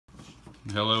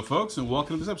Hello folks, and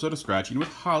welcome to this episode of Scratching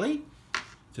with Holly.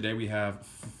 Today we have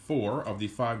 4 of the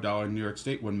 $5 New York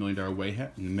State $1 million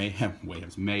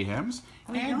Mayhems.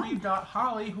 And we've got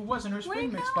Holly, who was in her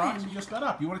spring mix box and just got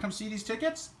up. You want to come see these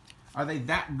tickets? Are they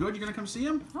that good? You're going to come see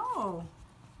them? Oh,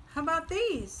 how about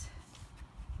these?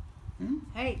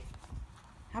 Hey,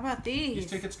 how about these?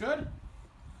 These tickets good?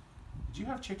 Did you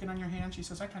have chicken on your hand? She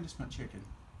says, I kind of smell chicken.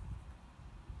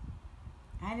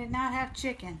 I did not have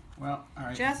chicken. Well, all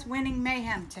right. Just winning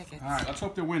Mayhem tickets. All right, let's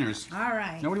hope they're winners. All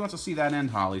right. Nobody wants to see that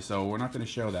end, Holly, so we're not going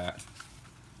to show that.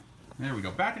 There we go.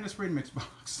 Back in the spring mix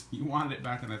box. You wanted it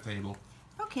back on the table.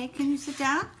 Okay, can you sit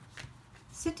down?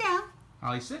 Sit down.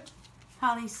 Holly, sit.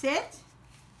 Holly, sit.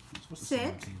 Sit. On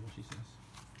the table, she says.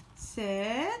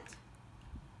 Sit.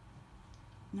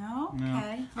 No?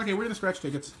 Okay. Okay, we're going to scratch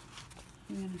tickets.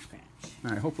 We're going to scratch.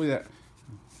 All right, hopefully that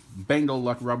Bengal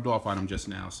luck rubbed off on him just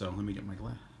now, so let me get my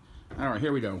glass. All right,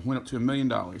 here we go. Went up to $1 million.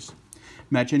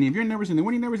 Match any of your numbers and the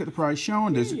winning numbers at the prize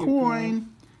shown. There's a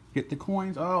coin. Get the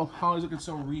coins. Oh, Holly's looking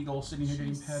so regal, sitting here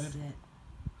getting petted.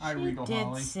 Hi, regal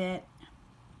Holly. Sit.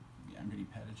 Yeah, I'm getting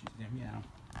petted. She's there. Meow.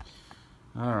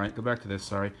 All right, go back to this.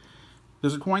 Sorry.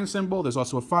 There's a coin symbol. There's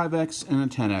also a 5X and a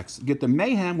 10X. Get the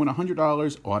Mayhem, win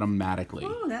 $100 automatically.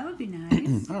 Oh, that would be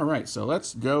nice. All right, so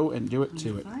let's go and do it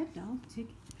to it. $5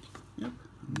 ticket. Yep.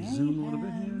 Zoom a little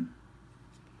bit here.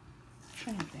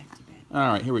 Back to bed.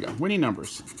 All right, here we go. Winning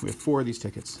numbers. We have 4 of these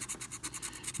tickets.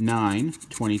 9,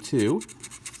 22,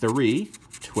 3,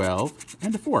 12,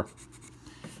 and a 4.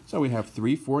 So we have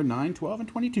 3, 4, 9, 12, and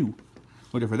 22.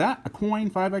 Looking for that. A coin,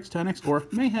 5X, 10X, or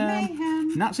Mayhem.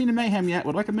 Mayhem. Not seen a Mayhem yet.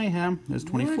 Would like a Mayhem. There's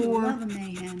 24. Would love a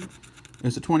Mayhem.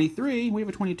 There's a 23. We have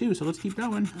a 22, so let's keep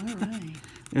going. All right.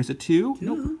 There's a 2.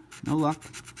 Nope. No luck.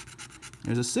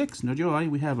 There's a 6. No joy.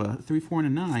 We have a 3, 4, and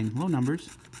a 9. Low numbers.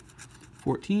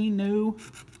 14. No.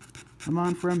 Come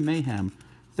on for a Mayhem.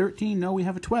 13. No. We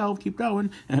have a 12. Keep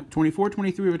going. 24,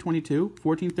 23. We have a 22.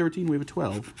 14, 13. We have a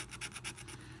 12.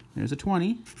 There's a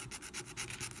 20.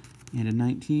 And a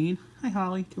 19. Hi,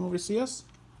 Holly. Come over to see us.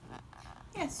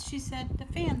 Yes, she said the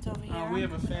fan's over here. We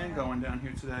have a fan going down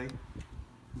here today.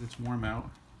 It's warm out.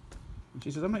 And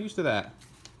she says, I'm not used to that.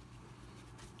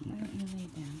 Why don't you lay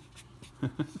down?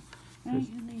 Why don't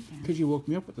you lay down? Because you woke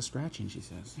me up with the scratching, she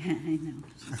says. I know.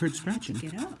 I heard scratching.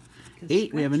 Get up.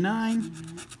 8, we have a 9.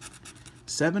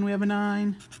 7, we have a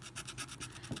 9.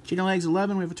 Cheating legs,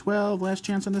 11, we have a 12. Last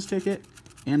chance on this ticket.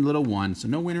 And little 1. So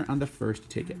no winner on the first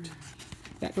ticket.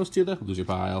 That goes to the loser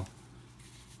pile.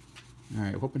 All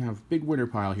right, hoping to have a big winner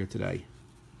pile here today.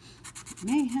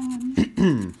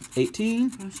 Mayhem. 18.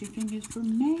 Cross your fingers for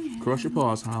Mayhem. Cross your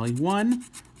paws, Holly. 1,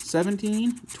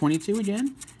 17, 22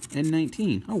 again, and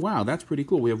 19. Oh, wow, that's pretty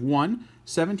cool. We have 1,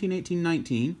 17, 18,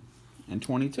 19, and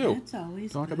 22. That's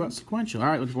always Talk good. about sequential. All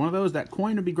right, look for one of those. That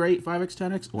coin would be great. 5X,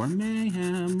 10X, or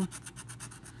Mayhem.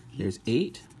 There's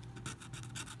 8.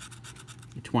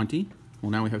 20. Well,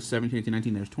 now we have 17, 18,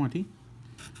 19. There's 20.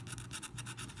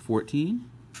 14.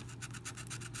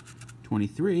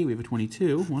 23. We have a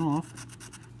 22. 1 off.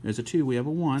 There's a 2. We have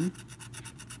a 1.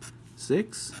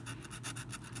 6.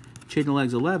 Chain the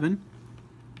legs, 11.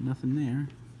 Nothing there.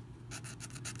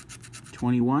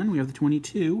 21. We have the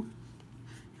 22.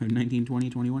 19, 20,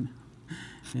 21.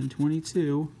 And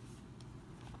 22.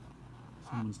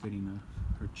 Someone's getting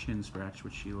her chin scratched,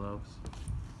 which she loves.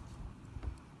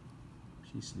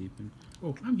 She's sleeping.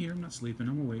 Oh, I'm here. I'm not sleeping.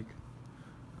 I'm awake.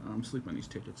 I'm sleeping on these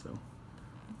tickets, though.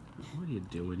 What are you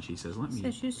doing? She says, let me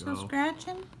Says you're still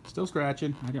scratching? Still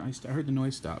scratching. I heard the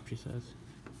noise stop, she says.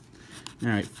 All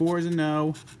right, 4 is a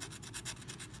no.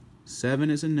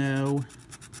 7 is a no.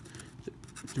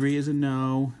 3 is a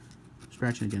no.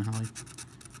 Scratching again, Holly.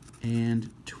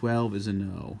 And 12 is a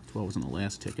no. 12 was on the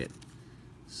last ticket.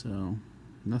 So,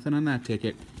 nothing on that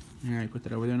ticket. All right, put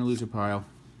that over there in the loser pile.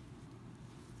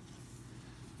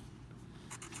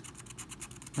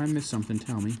 If I missed something,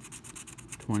 tell me.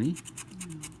 20,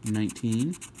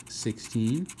 19,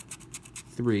 16,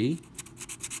 3,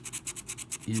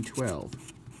 and 12.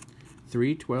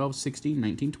 3, 12, 16,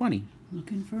 19, 20.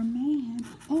 Looking for a Mayhem.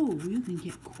 Oh, you can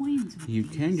get coins on You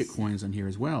can get coins on here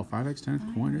as well. 5X,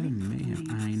 10X, coin, and Mayhem.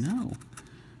 I know.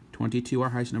 22, our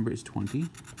highest number is 20.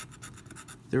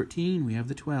 13, we have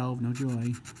the 12. No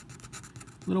joy.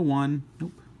 Little 1.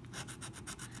 Nope.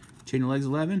 Chain of legs,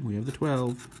 11. We have the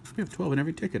 12. We have 12 in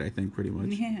every ticket, I think, pretty much.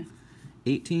 Yeah.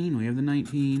 18, we have the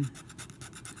 19.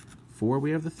 4,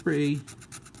 we have the 3.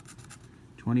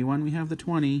 21, we have the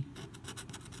 20.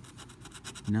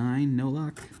 9, no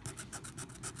luck.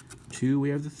 2, we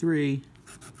have the 3.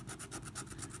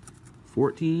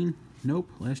 14, nope.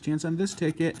 Last chance on this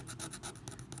ticket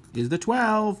is the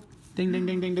 12. Ding, ding,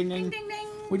 ding, ding, ding, ding. Ding, ding, ding.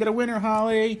 We got a winner,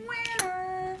 Holly. Winner.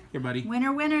 Here, buddy.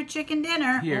 Winner, winner, chicken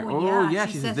dinner. Here. Oh, yeah.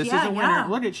 She says, this is a winner. Yeah.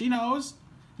 Look at, she knows.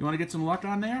 You want to get some luck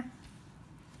on there?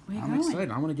 Where you I'm going?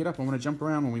 excited. I want to get up. I want to jump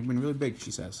around when we win really big,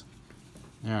 she says.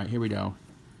 All right, here we go.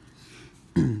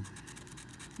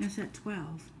 That's at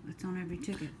 12. That's on every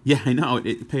ticket. Yeah, I know.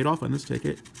 It paid off on this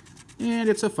ticket. And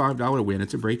it's a $5 win.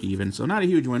 It's a break even. So not a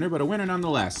huge winner, but a winner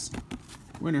nonetheless.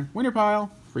 Winner. Winner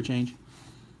pile. Free change.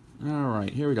 All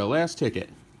right, here we go. Last ticket.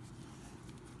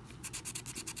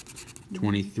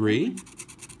 23,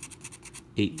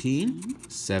 18,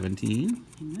 17,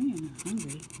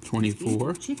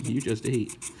 24. You just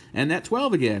ate. And that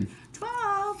 12 again.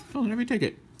 12. Oh, on every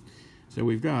ticket. So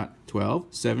we've got 12,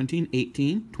 17,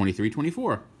 18, 23,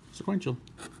 24. Sequential.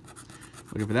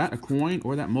 Looking for that, a coin,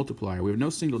 or that multiplier. We have no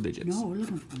single digits. No, we're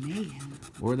looking for mayhem.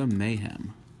 Or the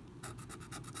mayhem.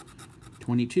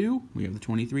 22, we have the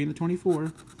 23 and the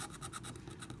 24.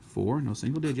 4, no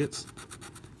single digits.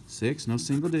 6, no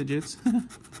single digits.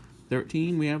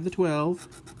 13, we have the 12.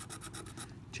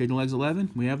 Chicken legs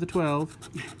 11, we have the 12.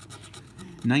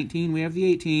 19, we have the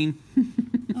 18.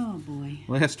 Oh boy.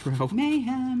 Last row.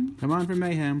 Mayhem. Come on for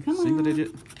mayhem. Come Single on.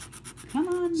 digit. Come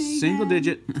on, mayhem. Single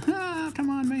digit. Come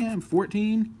on, mayhem.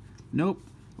 14. Nope.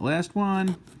 Last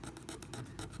one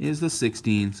is the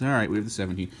 16. All right, we have the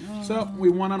 17. Oh. So we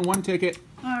won on one ticket.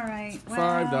 All right. Well,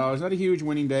 $5. Not a huge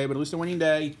winning day, but at least a winning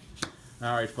day.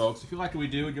 All right, folks. If you like what we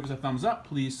do, give us a thumbs up.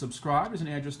 Please subscribe. There's an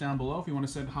address down below if you want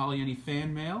to send Holly any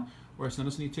fan mail or send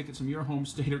us any tickets from your home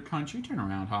state or country. Turn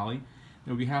around, Holly.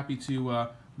 We'll be happy to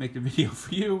make the video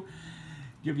for you.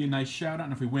 Give you a nice shout out,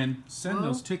 and if we win, send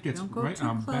those tickets right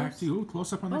on back to you. Ooh,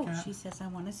 close up on the cat. She says, I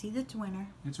want to see the winner.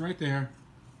 It's right there.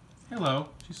 Hello.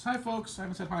 She says, hi, folks. I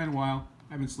haven't said hi in a while.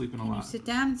 I've been sleeping a lot. Can you sit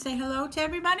down and say hello to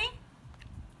everybody?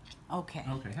 Okay.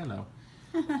 Okay, hello.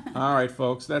 All right,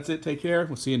 folks. That's it. Take care.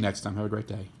 We'll see you next time. Have a great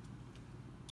day.